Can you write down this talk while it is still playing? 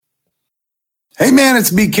Hey man,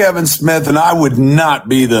 it's me, Kevin Smith, and I would not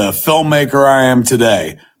be the filmmaker I am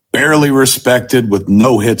today, barely respected with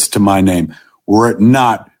no hits to my name, were it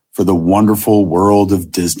not for the wonderful world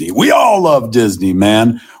of Disney. We all love Disney,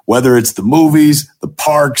 man, whether it's the movies, the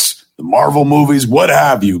parks, the Marvel movies, what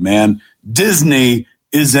have you, man. Disney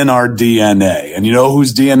is in our DNA. And you know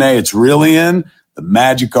whose DNA it's really in? The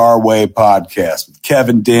Magic Our Way podcast with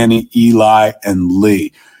Kevin, Danny, Eli, and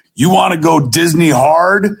Lee. You want to go Disney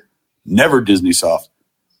hard? Never Disney soft.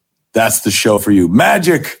 That's the show for you.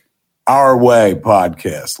 Magic Our Way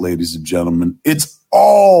podcast, ladies and gentlemen. It's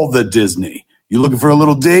all the Disney. You looking for a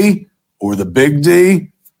little D or the big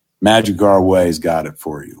D? Magic Our Way's got it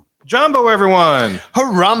for you. Jumbo, everyone.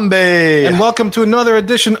 Harambe. And welcome to another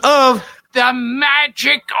edition of the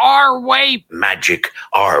Magic Our Way. Magic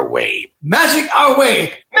Our Way. Magic Our Way.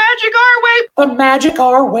 Magic Our Way. The Magic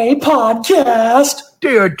Our Way podcast.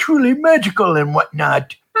 They are truly magical and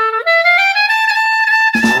whatnot.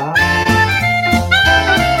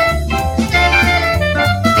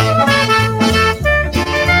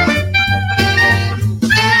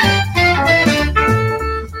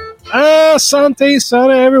 Asante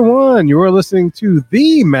Sana, everyone. You are listening to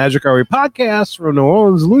the Magic Our Way podcast from New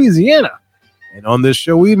Orleans, Louisiana. And on this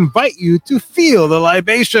show, we invite you to feel the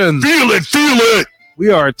libations. Feel it. We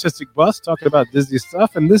are Artistic Bus talking about Disney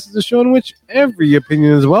stuff, and this is a show in which every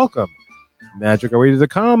opinion is welcome.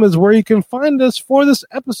 MagicOurWay.com is where you can find us. For this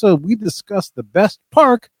episode, we discuss the best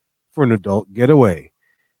park for an adult getaway.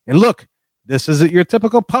 And look, this isn't your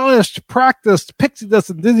typical polished, practiced, pixie dust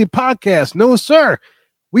and Disney podcast. No, sir.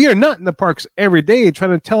 We are not in the parks every day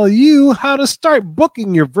trying to tell you how to start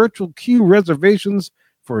booking your virtual queue reservations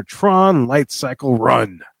for a Tron Light Cycle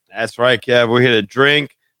run. That's right, Kev. We're here to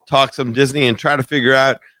drink, talk some Disney, and try to figure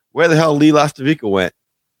out where the hell Lee Lastavica went.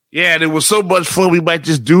 Yeah, and it was so much fun, we might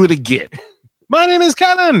just do it again. My name is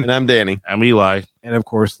Kevin. And I'm Danny. I'm Eli. And of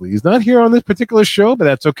course, Lee's not here on this particular show, but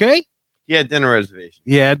that's okay. He had dinner reservations.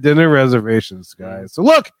 Yeah, dinner reservations, guys. So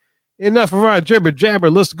look, enough of our jibber jabber.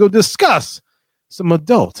 Let's go discuss some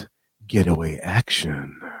adult getaway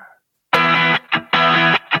action.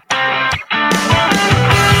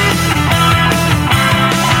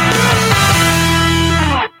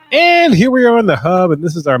 And here we are on the hub, and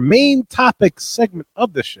this is our main topic segment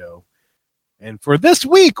of the show. And for this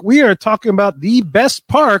week, we are talking about the best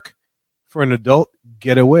park for an adult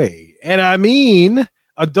getaway. And I mean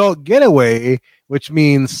adult getaway, which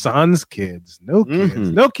means sans kids. No kids.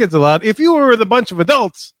 No kids allowed. If you were with a bunch of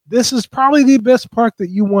adults, this is probably the best park that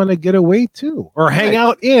you want to get away to or hang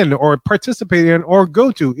out in or participate in or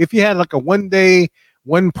go to. If you had like a one-day,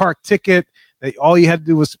 one-park ticket that all you had to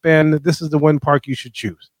do was spend, this is the one park you should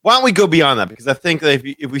choose. Why don't we go beyond that? Because I think that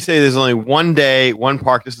if we say there's only one day, one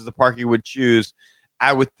park, this is the park you would choose,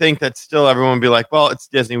 I would think that still everyone would be like, well, it's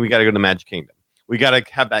Disney. We got to go to Magic Kingdom. We got to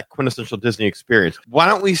have that quintessential Disney experience. Why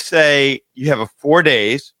don't we say you have 4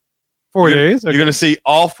 days? 4 days. Okay. You're going to see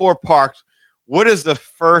all 4 parks. What is the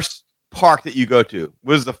first park that you go to?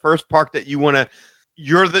 What is the first park that you want to?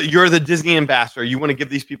 You're the Disney ambassador. You want to give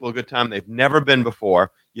these people a good time. They've never been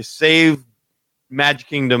before. You save Magic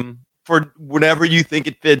Kingdom for whatever you think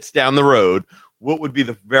it fits down the road. What would be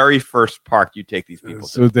the very first park you take these people to?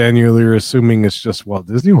 So, Daniel, you're assuming it's just Walt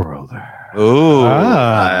Disney World. Oh,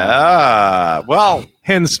 well,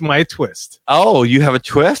 hence my twist. Oh, you have a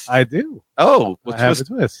twist? I do. Oh, I have a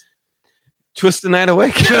twist. Twist the night away.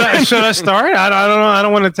 Should I start? I don't know. I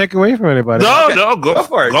don't want to take away from anybody. No, go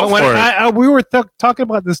for it. Go for it. We were talking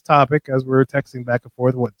about this topic as we were texting back and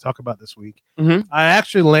forth what to talk about this week. Mm-hmm. I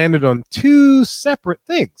actually landed on 2 separate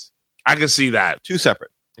things. I can see that. 2 separate.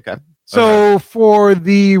 Okay. So for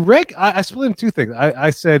the I split in 2 things. I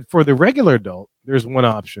said for the regular adult, there's one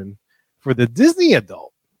option. For the Disney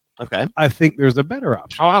adult, okay, I think there's a better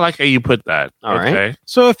option. Oh, I like how you put that. All right.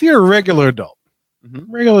 So if you're a regular adult,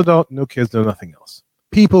 no kids, no nothing else,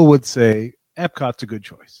 people would say Epcot's a good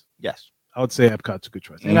choice. Yes. I would say Epcot's a good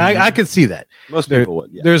choice. And I could see that. Most people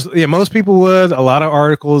would. Yeah. Most people would. A lot of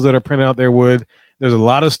articles that are printed out there would. There's a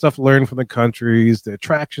lot of stuff learned from the countries. The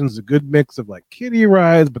attractions, a good mix of like kiddie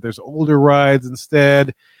rides, but there's older rides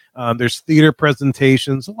instead. There's theater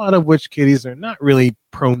presentations, a lot of which kiddies are not really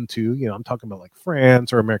prone to. You know, I'm talking about like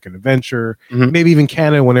France or American Adventure, maybe even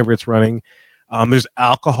Canada whenever it's running. There's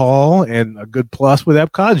alcohol, and a good plus with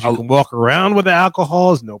Epcot is you can walk around with the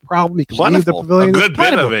alcohol. It's no problem. You can leave the pavilion. A good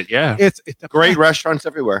bit of it, yeah. It's great restaurants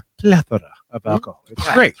everywhere. Plethora of alcohol.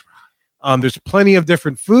 It's great. There's plenty of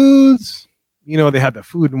different foods. You know, they have the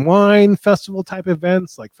food and wine festival type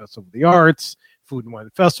events like Festival of the Arts, Food and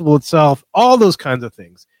Wine Festival itself, all those kinds of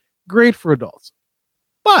things. Great for adults.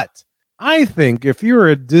 But I think if you're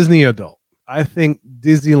a Disney adult, I think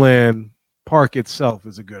Disneyland park itself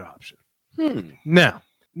is a good option. Now,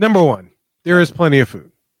 number one, there is plenty of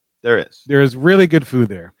food. There is. There is really good food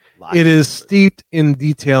there. It is steeped in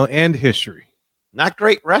detail and history. Not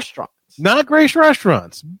great restaurants. Not great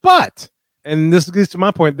restaurants, but, and this gets to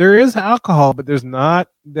my point, there is alcohol, but there's not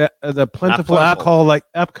the plentiful alcohol like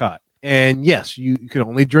Epcot. And yes, you can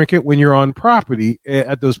only drink it when you're on property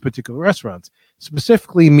at those particular restaurants,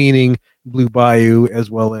 specifically meaning Blue Bayou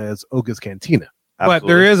as well as Oga's Cantina. Absolutely. But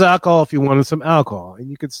there is alcohol if you wanted some alcohol, and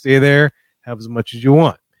you could stay there, have as much as you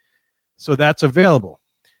want. So that's available.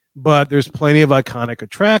 But there's plenty of iconic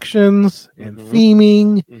attractions and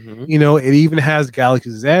theming. You know, it even has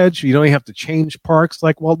Galaxy's Edge. You don't even have to change parks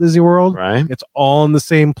like Walt Disney World. Right. It's all in the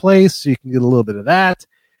same place, so you can get a little bit of that.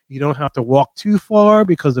 You don't have to walk too far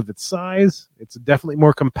because of its size. It's definitely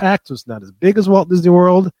more compact, so it's not as big as Walt Disney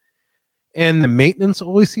World. And the maintenance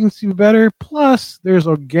always seems to be better. Plus, there's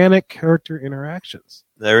organic character interactions.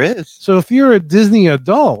 There is. So if you're a Disney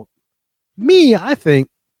adult, I think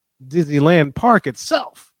Disneyland Park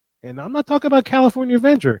itself, and I'm not talking about California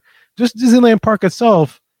Adventure, just Disneyland Park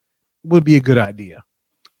itself would be a good idea.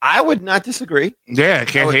 I would not disagree. Yeah, I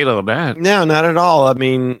can't hate on that. No, not at all. I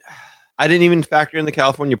mean, I didn't even factor in the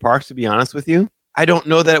California parks, to be honest with you. I don't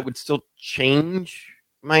know that it would still change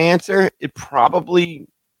my answer. It probably...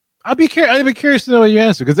 I'd be curious to know what you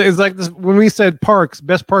answer, because it's like this, when we said parks,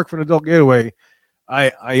 best park for an adult getaway,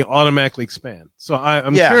 I automatically expand. So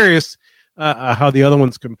I'm curious how the other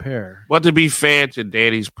ones compare. But to be fair to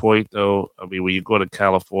Danny's point, though, I mean, when you go to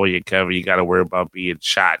California, Kevin, you got to worry about being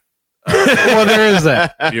shot. Well, there is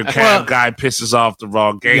that. Your cab guy pisses off the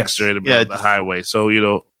wrong gangster in the middle of the highway. So, you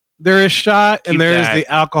know. There is shot, and there is the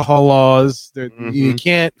alcohol laws. You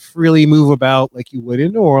can't freely move about like you would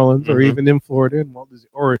in New Orleans or even in Florida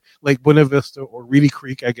or Lake Buena Vista or Reedy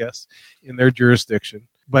Creek, I guess, in their jurisdiction.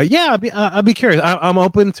 But yeah, I'd be curious. I'm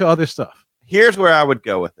open to other stuff. Here's where I would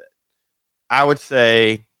go with it. I would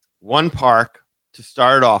say one park to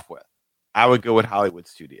start it off with. I would go with Hollywood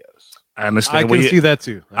Studios. I understand. I can see that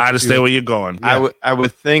too. I understand where you're going. Yeah. I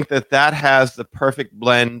would think that has the perfect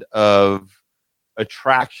blend of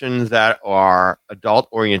attractions that are adult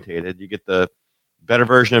orientated. You get the better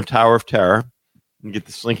version of Tower of Terror. You get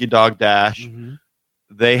the Slinky Dog Dash.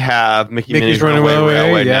 They have Mickey's Runaway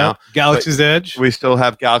Railway now. Galaxy's Edge. We still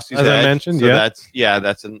have Galaxy's Edge. As I mentioned, so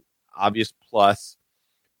that's an obvious plus.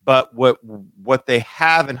 But what they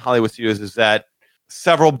have in Hollywood Studios is that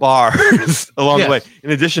several bars along the way.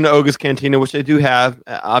 In addition to Oga's Cantina, which they do have,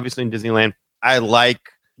 obviously in Disneyland. I like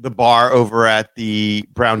the bar over at the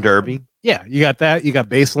Brown Derby. Yeah, you got that. You got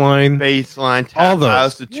Baseline, Tap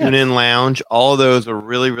House, the Tune In Lounge. All of those are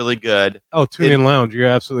really, really good. Oh, Tune In Lounge. You're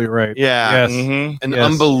absolutely right. Yeah. Yes. An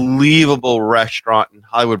unbelievable restaurant in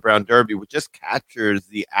Hollywood Brown Derby, which just captures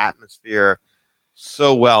the atmosphere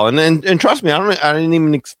so well. And trust me, I didn't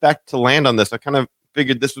even expect to land on this. I kind of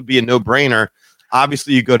figured this would be a no-brainer.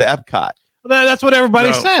 Obviously, you go to Epcot. Well, that's what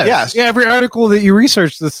everybody says. Yes. Yeah, every article that you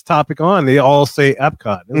research this topic on, they all say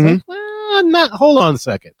Epcot. It's like, hold on a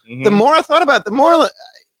second. The more I thought about it, the more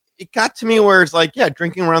it got to me where it's like,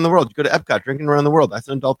 drinking around the world. You go to Epcot, drinking around the world. That's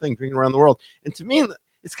an adult thing, drinking around the world. And to me,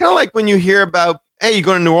 it's kind of like when you hear about, hey, you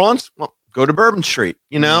go to New Orleans? Well, go to Bourbon Street,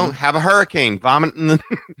 have a hurricane, vomit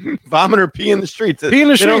or pee in the streets. Pee in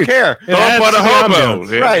the streets. They don't care. But a hobo.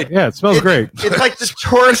 Right. Yeah, it smells great. It's like the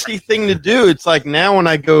touristy thing to do. It's like now when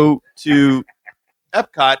I go to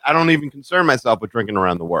Epcot, I don't even concern myself with drinking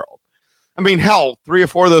around the world. I mean, hell, 3 or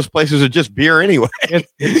 4 of those places are just beer anyway.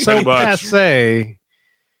 It's so passe.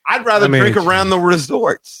 I'd rather drink around the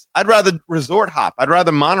resorts. I'd rather resort hop. I'd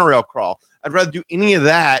rather monorail crawl. I'd rather do any of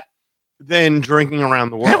that than drinking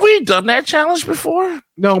around the world. Have we done that challenge before?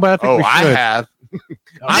 No, but I think we should.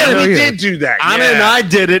 I have. We did do that. Anna and I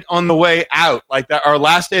did it on the way out. Like that, our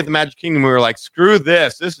last day at the Magic Kingdom, we were like, screw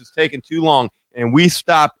this. This is taking too long. And we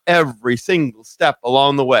stopped every single step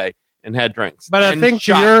along the way and had drinks. But I think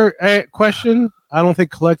to your question, I don't think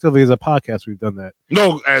collectively as a podcast we've done that.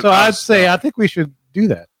 No. So I'd say I think we should do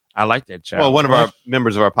that. I like that challenge. Well, one of our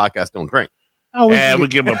members of our podcast don't drink. Oh, we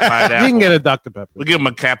give him a pineapple. You can get a Dr. Pepper. We give him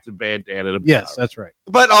a Captain Bandana. Yes, that's right.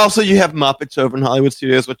 But also you have Muppets over in Hollywood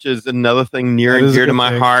Studios, which is another thing near and dear to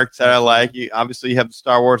my heart that I like. You have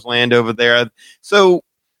Star Wars Land over there. So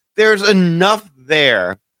there's enough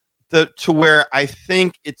there to where I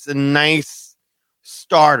think it's a nice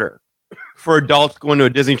starter for adults going to a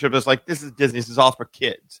Disney trip. It's like, this is Disney. This is all for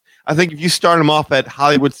kids. I think if you start them off at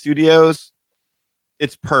Hollywood Studios,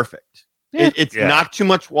 it's perfect. It's not too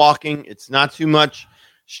much walking. It's not too much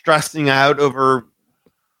stressing out over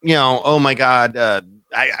oh my God,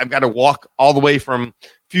 I've got to walk all the way from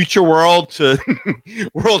Future World to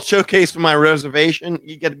World Showcase for my reservation.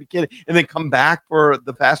 You got to be kidding. And then come back for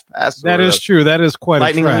the Fast Pass. That is true. That is quite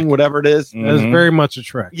Lightning a trek. Lane, whatever it is. That is very much a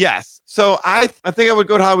trek. Yes. So I think I would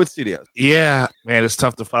go to Hollywood Studios. Yeah, man, it's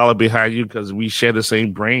tough to follow behind you because we share the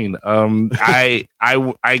same brain. I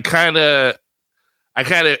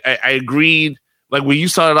agreed. Like when you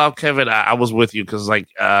started off, Kevin, I was with you because like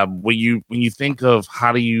when you think of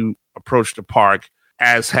how do you approach the park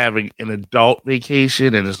as having an adult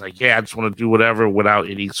vacation, and it's like, yeah, I just want to do whatever without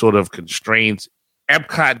any sort of constraints.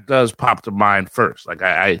 Epcot does pop to mind first. Like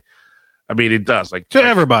I mean, it does. Like To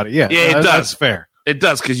everybody, yeah. Yeah, it does. That's fair. It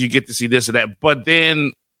does because you get to see this and that. But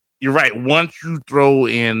then you're right. Once you throw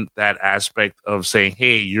in that aspect of saying,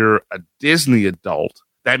 hey, you're a Disney adult,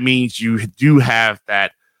 that means you do have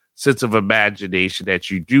that sense of imagination that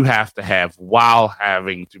you do have to have while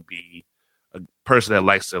having to be a person that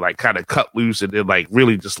likes to like kind of cut loose and then like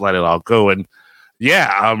really just let it all go. And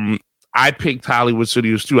yeah, I picked Hollywood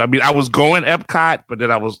Studios too. I mean, I was going Epcot, but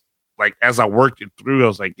then I was like, as I worked it through, I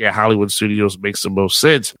was like, yeah, Hollywood Studios makes the most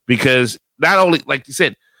sense because not only, like you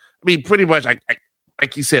said, I mean, pretty much,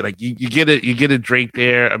 like you said, like you get a drink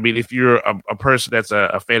there. I mean, if you're a person that's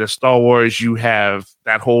a fan of Star Wars, you have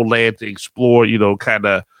that whole land to explore. Kind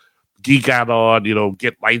of geek out on.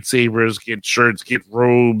 Get lightsabers, get shirts, get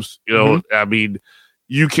robes. I mean,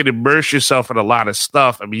 you can immerse yourself in a lot of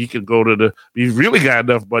stuff. I mean, you can go to you really got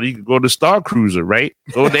enough money, you can go to Star Cruiser, right?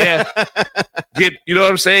 Go there, get, you know what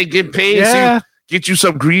I'm saying? Get paid, Yeah. get you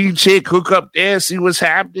some green chick, hook up there, see what's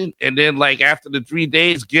happening. And then like after the 3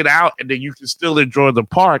 days, get out and then you can still enjoy the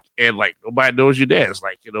park and like nobody knows you're there. It's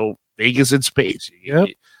like, Vegas in space. Yep.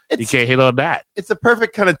 You can't hit on that. It's a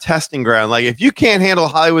perfect kind of testing ground. Like if you can't handle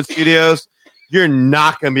Hollywood Studios, you're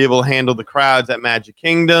not going to be able to handle the crowds at Magic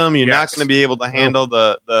Kingdom. You're not going to be able to handle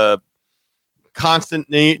the constant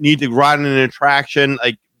need to ride in an attraction.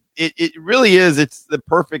 Like it really is. It's the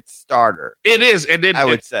perfect starter. It is. And then I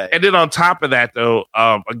would say. And then on top of that, though,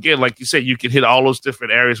 again, like you said, you can hit all those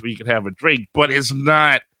different areas where you can have a drink, but it's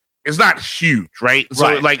not huge, right? So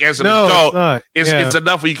Right. like as an No, adult, it's not. Yeah. it's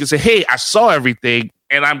enough where you can say, hey, I saw everything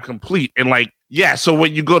and I'm complete. And like, yeah, so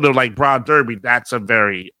when you go to like Brown Derby, that's a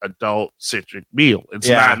very adult centric meal. It's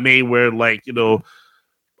Yeah. not made where like,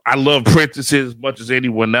 I love princesses as much as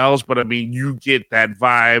anyone else, but I mean, you get that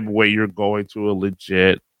vibe where you're going to a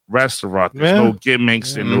legit restaurant. There's Yeah. no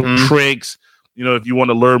gimmicks and no Mhm. tricks. If you want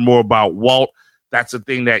to learn more about Walt, that's a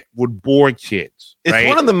thing that would bore kids. It's right?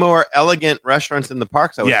 one of the more elegant restaurants in the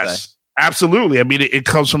parks, I would say. Absolutely. I mean, it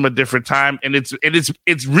comes from a different time, and it's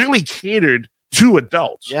really catered to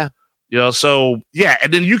adults. Yeah. So yeah,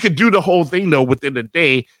 and then you could do the whole thing though within a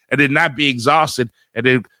day, and then not be exhausted, and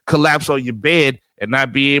then collapse on your bed and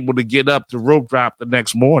not be able to get up to rope drop the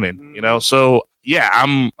next morning. So yeah,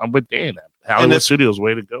 I'm with Dan. Hollywood Studios,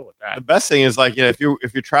 way to go with that. The best thing is like, if you're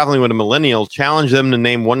traveling with a millennial, challenge them to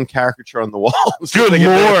name one caricature on the wall. So Good they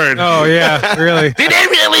get Lord! Oh, yeah, really. Did they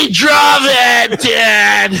really draw that,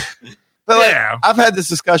 Dad? But like, Yeah. I've had this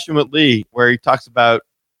discussion with Lee where he talks about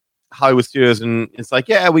Hollywood Studios, and it's like,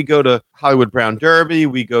 yeah, we go to Hollywood Brown Derby,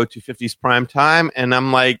 we go to 50s Prime Time, and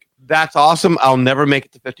I'm like, that's awesome. I'll never make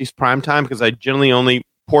it to 50s Prime Time because I generally only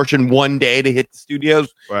portion one day to hit the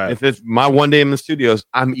studios. Right. If it's my one day in the studios,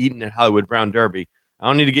 I'm eating at Hollywood Brown Derby. I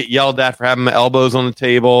don't need to get yelled at for having my elbows on the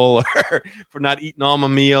table or for not eating all my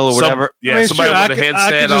meal or whatever. Yeah, I mean, somebody sure, I with a could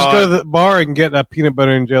headset just on. go to the bar and get a peanut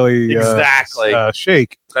butter and jelly Exactly.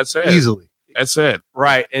 shake That's it. easily. That's it.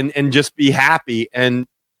 Right. And just be happy and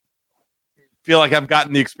feel like I've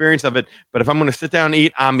gotten the experience of it. But if I'm going to sit down and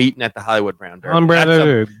eat, I'm eating at the Hollywood Brown Derby. On brand,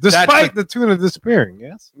 That's despite the tuna disappearing,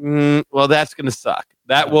 yes. well, that's going to suck.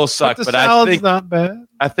 That will suck. But the But I salad's think not bad.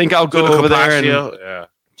 I'll go over there and Yeah.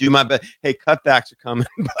 do my best. Hey, cutbacks are coming,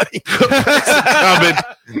 buddy.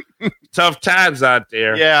 Coming. Tough times out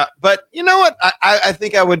there. Yeah, but you know what? I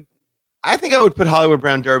think I would put Hollywood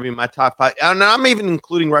Brown Derby in my top 5, and I'm even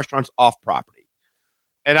including restaurants off property.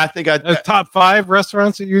 And I think Top 5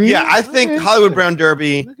 restaurants that you eat? yeah, I think Okay. Hollywood Brown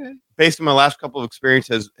Derby, Okay. based on my last couple of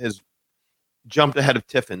experiences, has jumped ahead of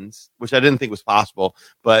Tiffin's, which I didn't think was possible.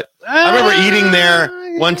 But I remember eating there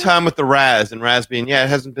one time with the Raz, and Raz being, it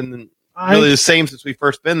hasn't been really the same since we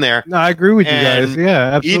first been there. No, I agree with you And guys. Yeah,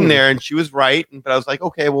 absolutely. Eating there, and she was right. But I was like,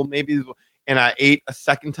 okay, well, maybe. And I ate a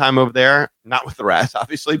second time over there, not with the Raz,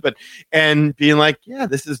 obviously, and being like, yeah,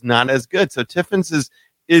 this is not as good. So Tiffin's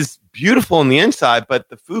is beautiful on the inside, but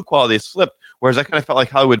the food quality has slipped. Whereas I kind of felt like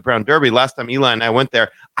Hollywood Brown Derby. Last time Eli and I went there,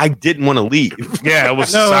 I didn't want to leave. Yeah, it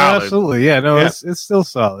was No, solid. absolutely. Yeah, no, Yeah. it's still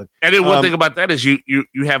solid. And then one thing about that is you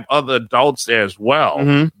have other adults there as well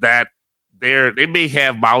Mhm. that they may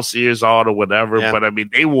have mouse ears on or whatever, Yeah. but I mean,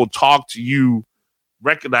 they will talk to you,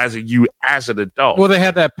 recognizing you as an adult. Well, they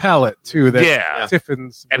had that palette too. That Yeah.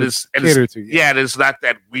 Tiffin's and would it's cater to. yeah, and it's not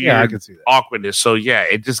that weird Yeah, I can see that. awkwardness. So yeah,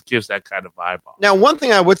 it just gives that kind of vibe off. Now, one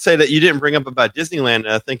thing I would say that you didn't bring up about Disneyland,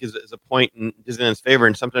 I think, is a point in Disneyland's favor,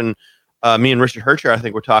 and something me and Richard Hercher, I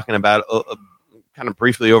think, were talking about kind of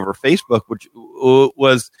briefly over Facebook, which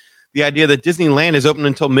was the idea that Disneyland is open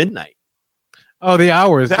until midnight. Oh, the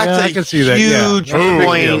hours. That's yeah, a I can see that. Yeah. huge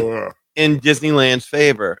point in Disneyland's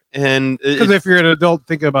favor, and Because if you're an adult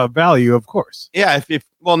thinking about value, of course. yeah, if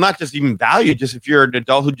well, not just even value, just if you're an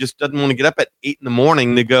adult who just doesn't want to get up at 8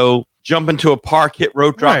 a.m. to go jump into a park, hit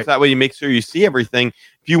road drops, Right. that way you make sure you see everything.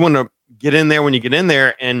 If you want to get in there when you get in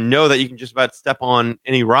there and know that you can just about step on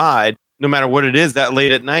any ride, no matter what it is, that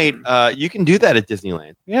late at night, you can do that at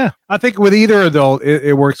Disneyland. Yeah, I think with either adult,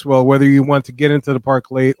 it works well. Whether you want to get into the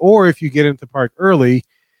park late or if you get into the park early,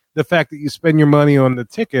 the fact that you spend your money on the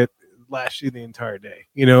ticket lasts you the entire day.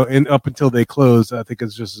 You know, and up until they close, I think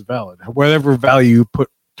is just as valid. Whatever value you put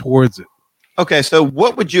towards it. Okay, so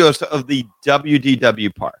what would you of the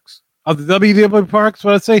WDW parks? Of the WDW parks,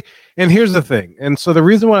 what I'd say, and here's the thing. And so the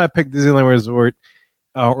reason why I picked Disneyland Resort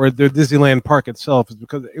or the Disneyland park itself is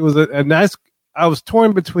because it was a nice. I was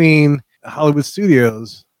torn between Hollywood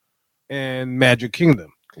Studios and Magic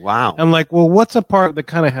Kingdom. Wow. I'm like, well, what's a park that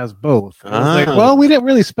kind of has both? And I was like, Ah. well, we didn't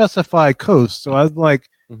really specify coast, so I was like,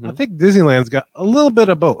 Mhm. I think Disneyland's got a little bit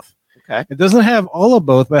of both. Okay. It doesn't have all of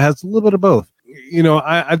both, but it has a little bit of both. You know,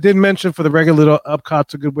 I did mention for the regular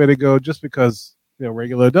Epcot's a good way to go, just because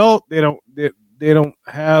regular adult they don't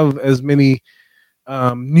have as many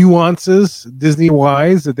nuances Disney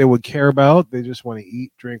wise that they would care about. They just want to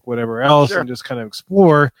eat, drink, whatever else, Sure. and just kind of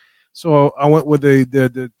explore. So I went with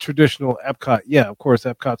the traditional Epcot. Yeah, of course,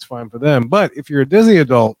 Epcot's fine for them. But if you're a Disney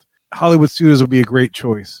adult, Hollywood Studios would be a great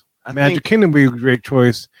choice. I Magic think- Kingdom would be a great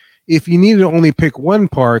choice. If you need to only pick one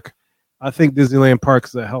park, I think Disneyland Park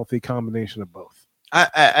is a healthy combination of both.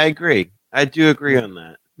 I agree. I do agree on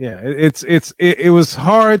that. Yeah, it was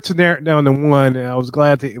hard to narrow it down to one, and I was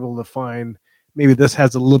glad to be able to find maybe this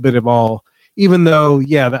has a little bit of all. Even though,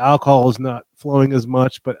 yeah, the alcohol is not flowing as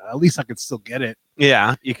much, but at least I could still get it.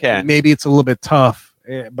 Yeah, you can. Maybe it's a little bit tough,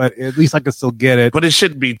 but at least I could still get it. But it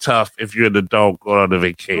shouldn't be tough if you're an adult going on a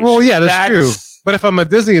vacation. Well, yeah, that's true. But if I'm a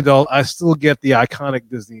Disney adult, I still get the iconic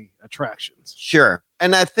Disney attractions. Sure.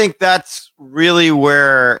 And I think that's really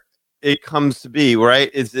where it comes to be, right?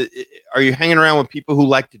 Are you hanging around with people who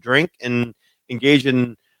like to drink and engage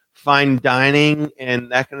in fine dining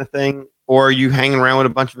and that kind of thing? Or are you hanging around with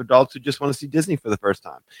a bunch of adults who just want to see Disney for the first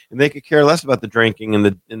time? And they could care less about the drinking and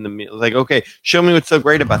the meal. Like, okay, show me what's so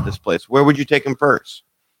great about this place. Where would you take them first?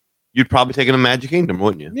 You'd probably take them to Magic Kingdom,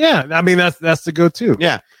 wouldn't you? Yeah, I mean that's the go-to.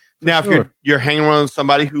 Yeah. Now, if sure. you're hanging around with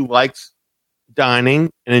somebody who likes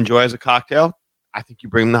dining and enjoys a cocktail, I think you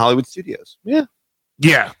bring them to Hollywood Studios.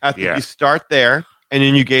 yeah, I think yeah. you start there and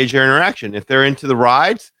then you gauge their interaction. If they're into the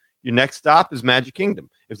rides, your next stop is Magic Kingdom.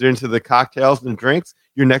 If they're into the cocktails and drinks,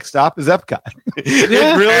 your next stop is Epcot.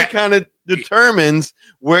 Yeah. It really kind of determines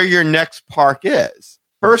where your next park is.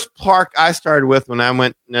 First park I started with when I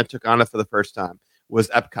went and I took Anna for the first time was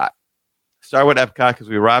Epcot. Started with Epcot because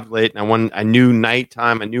we arrived late, and I knew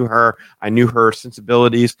nighttime. I knew her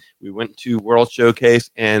sensibilities. We went to World Showcase,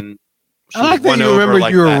 and she I like that won you over remember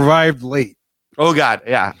like you that. arrived late. Oh God,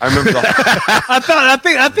 yeah, I remember.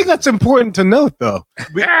 I think that's important to note, though.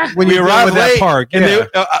 When we you arrive arrived with that late, park, and,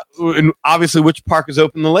 yeah. and obviously, which park is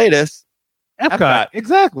open the latest? Epcot,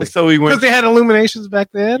 exactly. So we Because went. they had illuminations back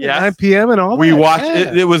then, Yes. at 9 p.m. and all We that. watched Yeah.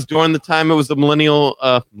 it. It was during the time it was the millennial.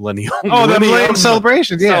 Oh, the Millennium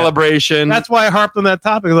Celebration. Yeah, celebration. that's why I harped on that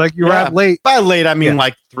topic. Like you Yeah. arrived late. By late, I mean Yeah.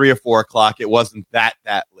 like 3 or 4 o'clock. It wasn't that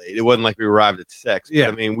late. It wasn't like we arrived at 6. But, Yeah.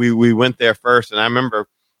 I mean, we went there first, and I remember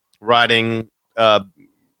riding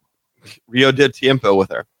Rio de Tiempo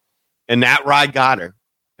with her, and that ride got her.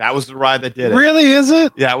 That was the ride that did it. Really, is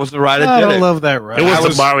it? Yeah, it was the ride that I did don't it. love that ride. It I was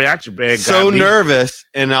was the mariachi band. So got me. nervous,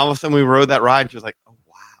 and all of a sudden we rode that ride, and she was like, "Oh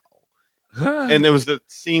wow!" And there was the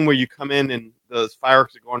scene where you come in and those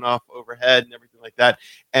fireworks are going off overhead and everything like that.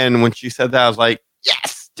 And when she said that, I was like,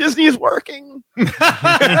 "Yes, Disney is working."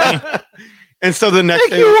 And so the next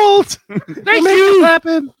Thank day, you, Walt. Thank Make you. it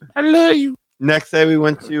happen. I love you. next day we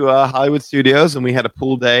went to Hollywood Studios, and we had a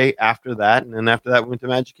pool day after that. And then after that, we went to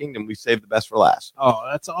Magic Kingdom. We saved the best for last. Oh,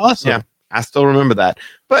 that's awesome. Yeah. I still remember that.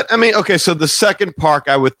 But I mean, okay, so the second park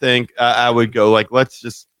I would think I would go, like, let's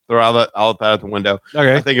just throw all that out the window. I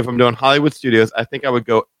Okay. think if I'm doing Hollywood Studios, I think I would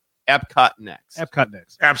go Epcot next. Epcot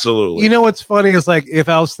next. Absolutely. You know what's funny is like if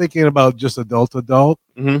I was thinking about just adult,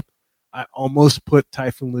 Mhm. I almost put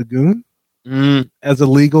Typhoon Lagoon Mm, as a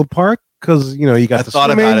legal park because you got I the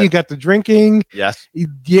thought about swimming, it. you got the drinking. Yes.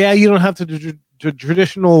 Yeah, you don't have to do the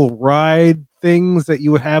traditional ride things that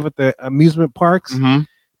you would have at the amusement parks. Mm-hmm.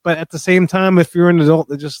 But at the same time, if you're an adult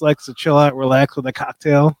that just likes to chill out, relax with a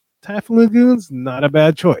cocktail, Typhoon Lagoon's not a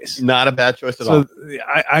bad choice. Not a bad choice at all. So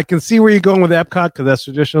I can see where you're going with Epcot because that's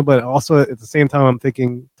traditional, but also at the same time, I'm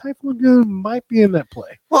thinking Typhoon Lagoon might be in that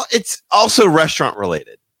play. Well, it's also restaurant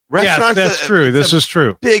related. Yes, that's true. This is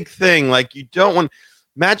true. Big thing. Like you don't want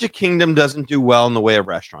Magic Kingdom doesn't do well in the way of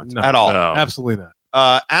restaurants No. at all. No. Absolutely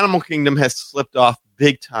not. Animal Kingdom has slipped off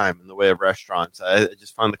big time in the way of restaurants. I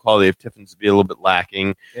just find the quality of Tiffin's to be a little bit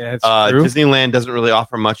lacking. Yeah, it's true. Disneyland doesn't really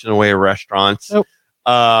offer much in the way of restaurants. Nope.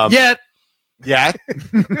 Yeah.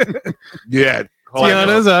 Yeah.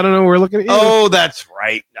 Tiana's, I don't know. We're looking at you. Oh, that's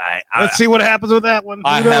right. Let's see what happens with that one. Who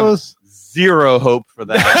I knows? have zero hope for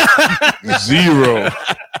that. Zero.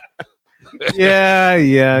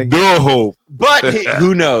 Yeah. No hope. But hey,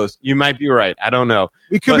 who knows? You might be right. I don't know.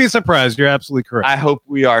 We could But- be surprised. You're absolutely correct. I hope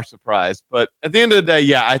we are surprised. But at the end of the day,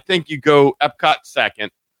 yeah, I think you go Epcot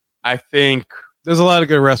second. I think There's a lot of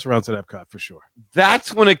good restaurants at Epcot for sure.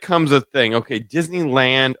 that's when it comes a thing. Okay,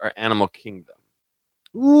 Disneyland or Animal Kingdom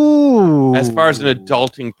Ooh. as far as an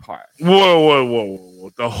adulting park.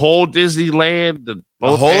 Whoa. The whole Disneyland, The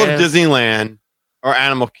both whole of halves? Disneyland or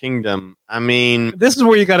Animal Kingdom. I mean, This is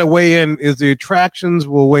where you got to weigh in. Is the attractions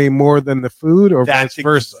will weigh more than the food, or that's vice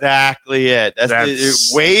versa? exactly it. It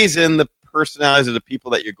That's- weighs in the personalities of the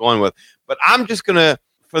people that you're going with. But I'm just gonna,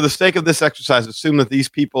 for the sake of this exercise, assume that these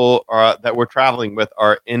people are that we're traveling with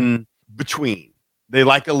are in between. They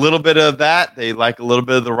like a little bit of that. They like a little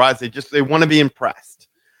bit of the rides. They want to be impressed.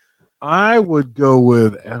 I would go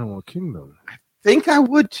with Animal Kingdom. Think I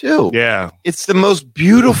would too. Yeah. It's the most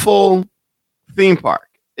beautiful theme park.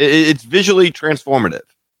 It's visually transformative.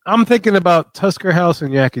 I'm thinking about Tusker House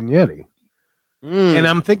and Yak and Yeti. Mm. And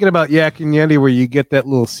I'm thinking about Yak and Yeti where you get that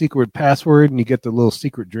little secret password and you get the little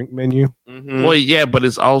secret drink menu. Mhm. Well, yeah, but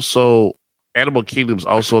it's also Animal Kingdom's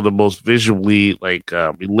also the most visually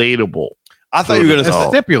relatable. I thought you were going to That's say,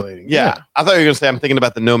 stipulating. yeah. I thought you were going to say, I'm thinking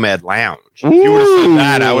about the Nomad Lounge. If you would have said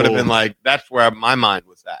that, I would have been like, that's where my mind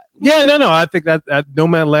was at. Yeah, no. I think that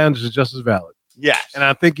Nomad Lounge is just as valid. Yes. And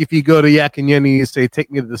I think if you go to Yak and Yeti and you say,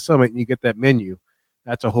 take me to the summit and you get that menu,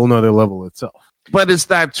 that's a whole nother level itself. But it's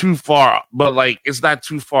not too far. But it's not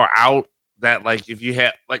too far out that if you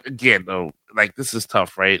have again though, this is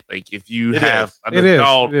tough, right? Like if you It have is. an It is.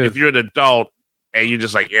 adult, It is. if you're an adult and you're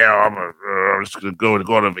just I'm just gonna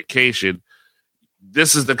go on a vacation.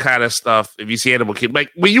 This is the kind of stuff. If you see Animal Kingdom,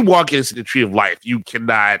 when you walk into the Tree of Life, you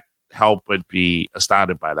cannot help but be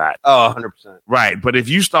astounded by that. Oh, 100%. Right. But if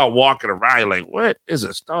you start walking around, you're like, what is a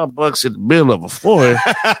Starbucks in the middle of a forest?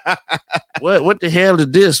 what the hell is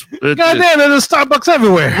this? God damn, there's a Starbucks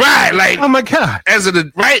everywhere. Right. Like, Oh my God. as an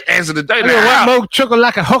adult, I mean, what more chocolate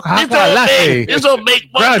like a hook this latte? don't make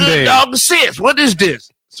one Grande. good dog sense. What is this?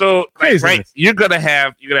 So, Craziness. right, you're gonna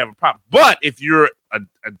have a problem. But if you're a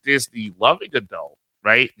Disney loving adult,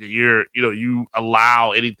 right, you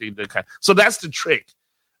allow anything to kind. So that's the trick,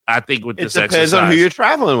 I think, with It this depends exercise. on who you're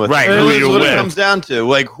traveling with. Right, That who is you're what with. it comes down to.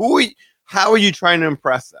 Like, how are you trying to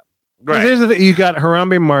impress them? Right. Here's the thing. You got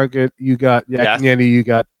Harambe Market, you got Yak Yes. and Yeti, you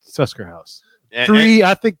got Tusker House. And, Three,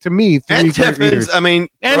 I think, to me, three and great Tiffin's, leaders. I mean,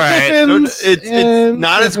 And Right. Tiffin's. it's and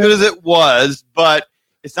not as good as it was, but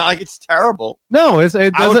it's not like it's terrible. No, it I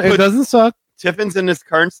would doesn't. It put- doesn't suck. Tiffin's in its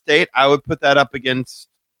current state, I would put that up against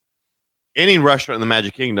any restaurant in the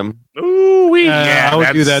Magic Kingdom. Ooh, I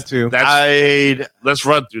would do that too. Let's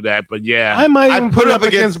run through that. But yeah, I might I'd even put put it it up up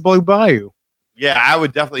against Blue Bayou. Yeah, I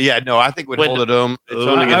would definitely. Yeah, no, I think it would Wait, hold its own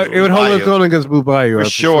it against It would hold its Bayou, own against Blue Bayou for for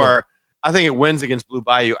sure. I think it wins against Blue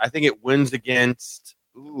Bayou. I think it wins against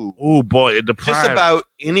oh boy, in the just prime. about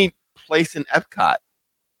any place in Epcot.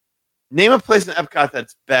 Name a place in Epcot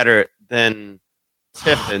that's better than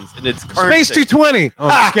Tiffin's in its current Space state. 220. Oh,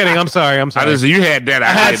 just kidding. I'm sorry. I'm I sorry. just, you had that. I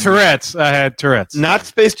had didn't. Tourette's. I had Tourette's. Not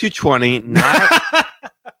Space 220. Not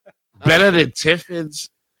Better than Tiffin's.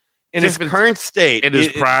 in its Tiffin's- current state. in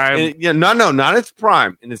its prime? No, not its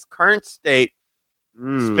prime. In its current state,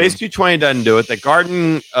 Space 220 doesn't do it. The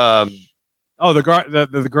Garden, Oh,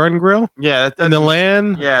 the Garden Grill yeah, that and the doesn't,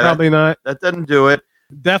 Land. Yeah, Probably not. that doesn't do it.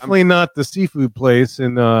 Definitely not the seafood place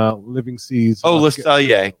in Living Seas. Oh, Le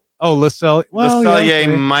Cellier. Oh, Le Cellier. Well, Le Cellier yeah,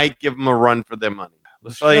 okay. might give them a run for their money.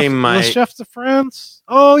 Le Chef- Cellier might. Le Chef de France.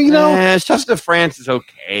 Oh, Chefs de France is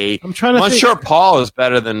okay. I'm trying to Monsieur think. Paul is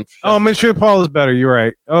better than. Oh, Monsieur Paul is better. You're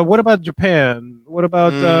right. What about Japan? What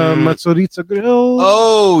about Matsuritsu Grill?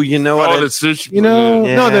 Oh, you know what? Oh, the sushi. no, the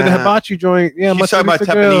Yeah. hibachi joint. Yeah, She's talking about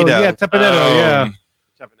Matsuritsu Grill. Teppanyaki. Yeah, Teppanyaki. Yeah.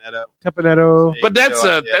 Tepanetto. But that's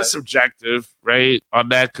Yeah. that's subjective, right? On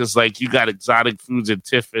that, because like you got exotic foods in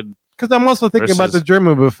Tiffin. Because I'm also thinking about the Versus-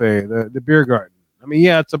 German buffet, the beer garden. I mean,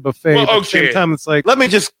 yeah, it's a buffet. Well, but at the same okay. time, it's like Let me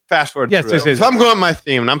just fast forward. Yes, through yes, it. yes. So I'm going with my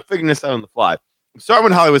theme, and I'm figuring this out on the fly. I'm starting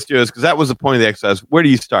with Hollywood Studios because that was the point of the exercise. Where do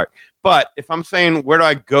you start? But if I'm saying where do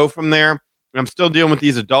I go from there, and I'm still dealing with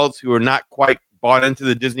these adults who are not quite bought into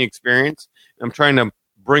the Disney experience, and I'm trying to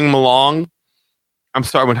bring them along. I'm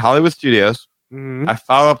starting with Hollywood Studios. Mhm. I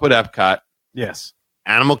follow up with Epcot, yes,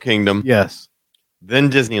 Animal Kingdom, yes. then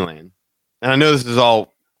Disneyland. And I know this is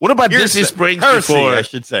all What about heresy- Disney Springs heresy, before? I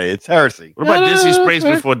should say. It's heresy. What about No, Disney no, Springs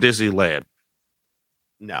fair. before Disneyland?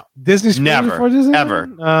 No. Disney Springs Never. before Disney? Ever.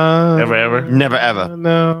 Ever? Never, ever.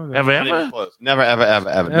 No. Ever, Not even ever? close. Never, ever, ever,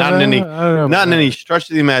 ever. Ever? Not in any I don't know not in about any stretch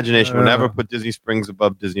of the imagination would Uh, ever put Disney Springs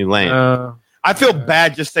above Disneyland. that. I feel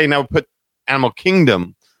bad just saying I would put Animal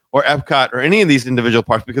Kingdom or Epcot or any of these individual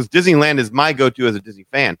parks because Disneyland is my go-to as a Disney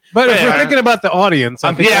fan. But if Yeah. you're thinking about the audience, I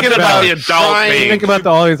I'm think Yeah, you're think about valid. the adult trying- thing. Think about the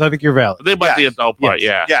audience. I think you're valid. Think about the Yes. adult part,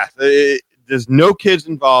 yeah. Yes, there's no kids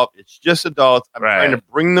involved. It's just adults. I'm Right. trying to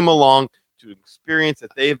bring them along to an experience that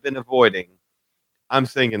they have been avoiding. I'm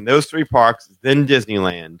thinking those three parks, then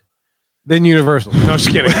Disneyland. Then Universal. No, just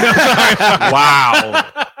kidding. Wow.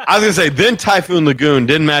 I was going to say, then Typhoon Lagoon,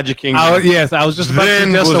 then Magic Kingdom. Yes, I was just about to Then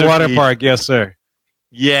suggest the Blizzard water Beach. park. Yes, sir.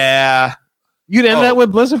 Yeah. You'd end Oh. that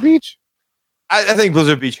with Blizzard Beach? I think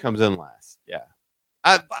Blizzard Beach comes in last. Yeah.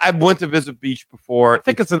 I went to Blizzard Beach before. I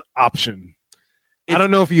think it's an option. I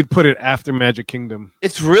don't know if you'd put it after Magic Kingdom.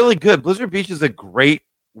 It's really good. Blizzard Beach is a great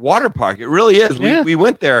water park. It really is. Yeah. We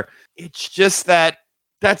went there. It's just that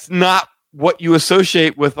that's not what you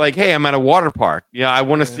associate with like, hey, I'm at a water park. Yeah, I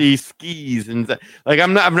want to Yeah. see skis and like I've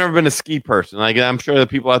never been a ski person. Like I'm sure the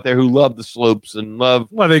people out there who love the slopes and love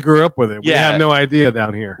Well, they grew up with it. We Yeah. have no idea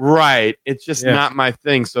down here. right. It's just Yeah. not my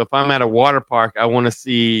thing. So if I'm at a water park, I want to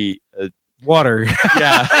see Water.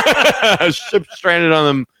 a ship stranded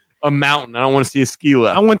on a mountain. I don't want to see a ski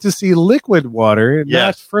lift. I want to see liquid water, not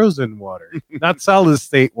Yes. frozen water, not solid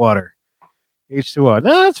state water. H2O.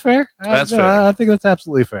 No, that's fair. That's No, fair. I think that's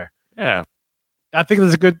absolutely fair. Yeah. I think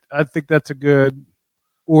that's a good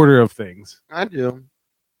order of things. I do.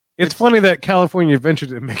 It's funny that California Adventure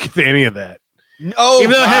didn't make it to any of that. No,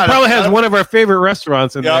 Even though it probably has one of our favorite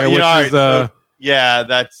restaurants in there, which is yeah,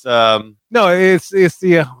 that's no, it's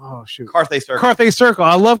the oh shoot, Carthay Circle. Carthay Circle.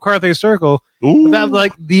 I love Carthay Circle. Ooh. But that's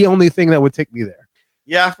like the only thing that would take me there.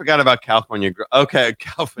 Yeah, I forgot about California. Okay,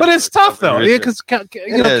 California. But it's tough though, California because It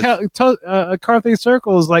is. Carthay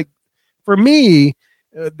Circle is like, for me,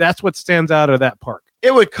 that's what stands out of that park.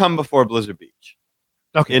 It would come before Blizzard Beach.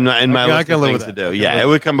 Okay, In my I list can of live things with to that. do. I can Yeah, live it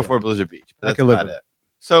would with come that. before Blizzard Beach. But I that's can live about with it.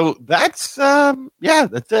 So that's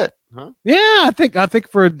that's it. Huh? Yeah, I think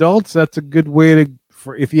for adults that's a good way to.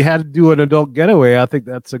 For if you had to do an adult getaway, I think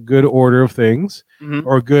that's a good order of things Mhm.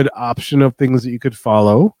 or a good option of things that you could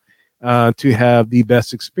follow to have the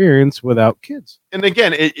best experience without kids. And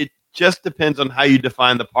again, it just depends on how you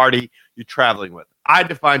define the party you're traveling with. I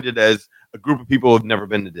defined it as a group of people who have never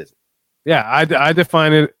been to Disney. Yeah, I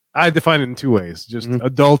define it. I define it in two ways: just Mhm.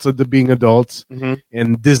 adults being adults Mhm.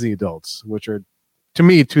 and Disney adults, which are to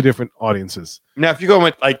me two different audiences. Now, if you go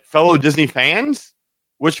with like fellow Disney fans,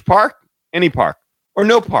 which park? Any park or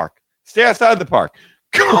no park? Stay outside the park.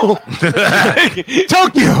 Go.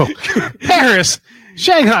 Tokyo, Paris,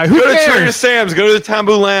 Shanghai. Who Go to Trader cares? Sam's. Go to the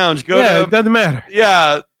Tambu Lounge. Go Yeah, to it doesn't matter.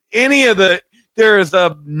 any of the. There is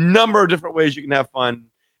a number of different ways you can have fun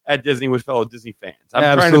at Disney with fellow Disney fans. I'm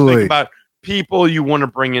trying to Absolutely. think about people you want to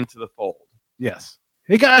bring into the fold. Yes.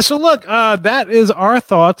 Hey guys, so look, that is our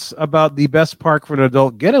thoughts about the best park for an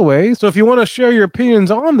adult getaway. So if you want to share your opinions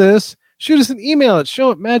on this, shoot us an email at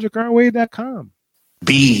show@magicourway.com.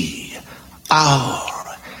 Be our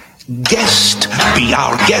guest. Be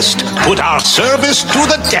our guest. Put our service to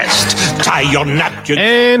the test. Tie your napkin.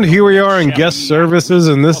 And here we are in guest services,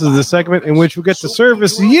 and this is the segment in which we get to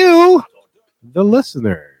service you, the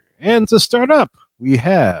listener. And to start up, we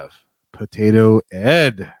have Potato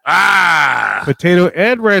Ed. Potato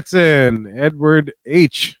Ed writes in, Edward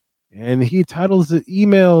H. And he titles the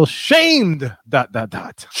email "Shamed." ...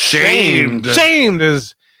 Shamed. Shamed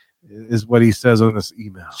is what he says on this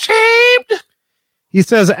email. Shamed. He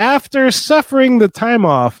says, after suffering the time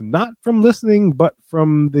off, not from listening, but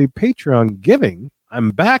from the Patreon giving,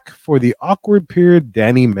 I'm back for the awkward period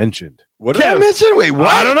Danny mentioned. What did I mention? Wait, what?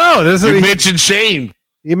 I don't know. This You is mentioned shame.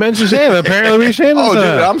 he mentioned shame. Apparently, we shamed Oh, him.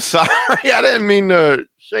 dude, I'm sorry. I didn't mean to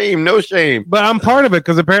shame. No shame. But I'm part of it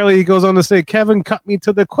because apparently he goes on to say, Kevin cut me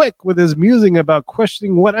to the quick with his musing about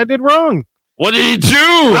questioning what I did wrong. What did he do?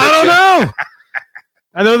 I don't know.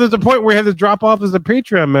 I know there's a point where you have to drop off as a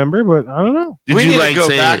Patreon member, but I don't know. Did we you need like to go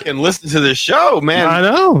say? back and listen to the show, man. I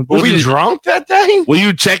know. Were we drunk that day? Were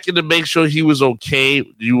you checking to make sure he was okay?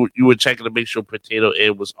 You were checking to make sure Potato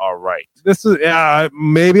Ed was all right. This is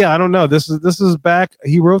maybe, I don't know. This is back.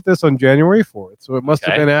 He wrote this on January 4th, so it must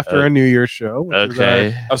have Okay. been after our New Year's show. which is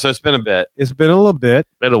Okay, Oh, so it's been a bit. it's been a little bit.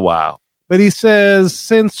 been a while. But he says,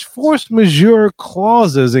 since force majeure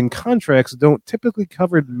clauses in contracts don't typically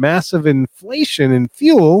cover massive inflation in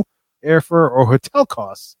fuel, airfare, or hotel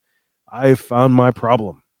costs, I've found my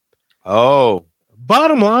problem. Oh,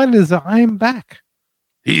 Bottom line is that I am back.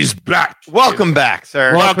 He's back. welcome back,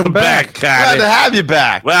 sir. Welcome back, Glad to Connie. have you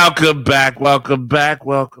back. Welcome back. Welcome back.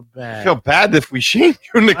 Welcome I back. feel bad if we shamed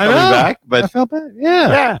you into I coming know. back, I but felt bad. Yeah.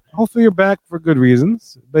 yeah. Hopefully you're back for good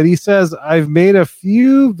reasons. But he says, I've made a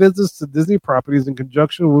few visits to Disney properties in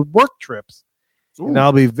conjunction with work trips. And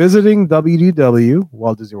I'll be visiting WDW,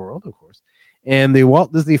 Walt Disney World, of course, and the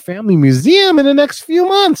Walt Disney Family Museum in the next few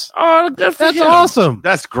months. Oh, good for That's him. awesome.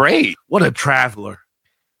 That's great. What a traveler.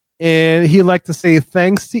 And he'd like to say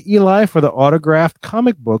thanks to Eli for the autographed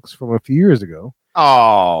comic books from a few years ago.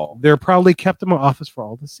 Oh, They're probably kept in my office for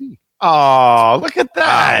all to see. oh, look at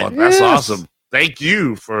that. Wow, that's Yes. awesome. Thank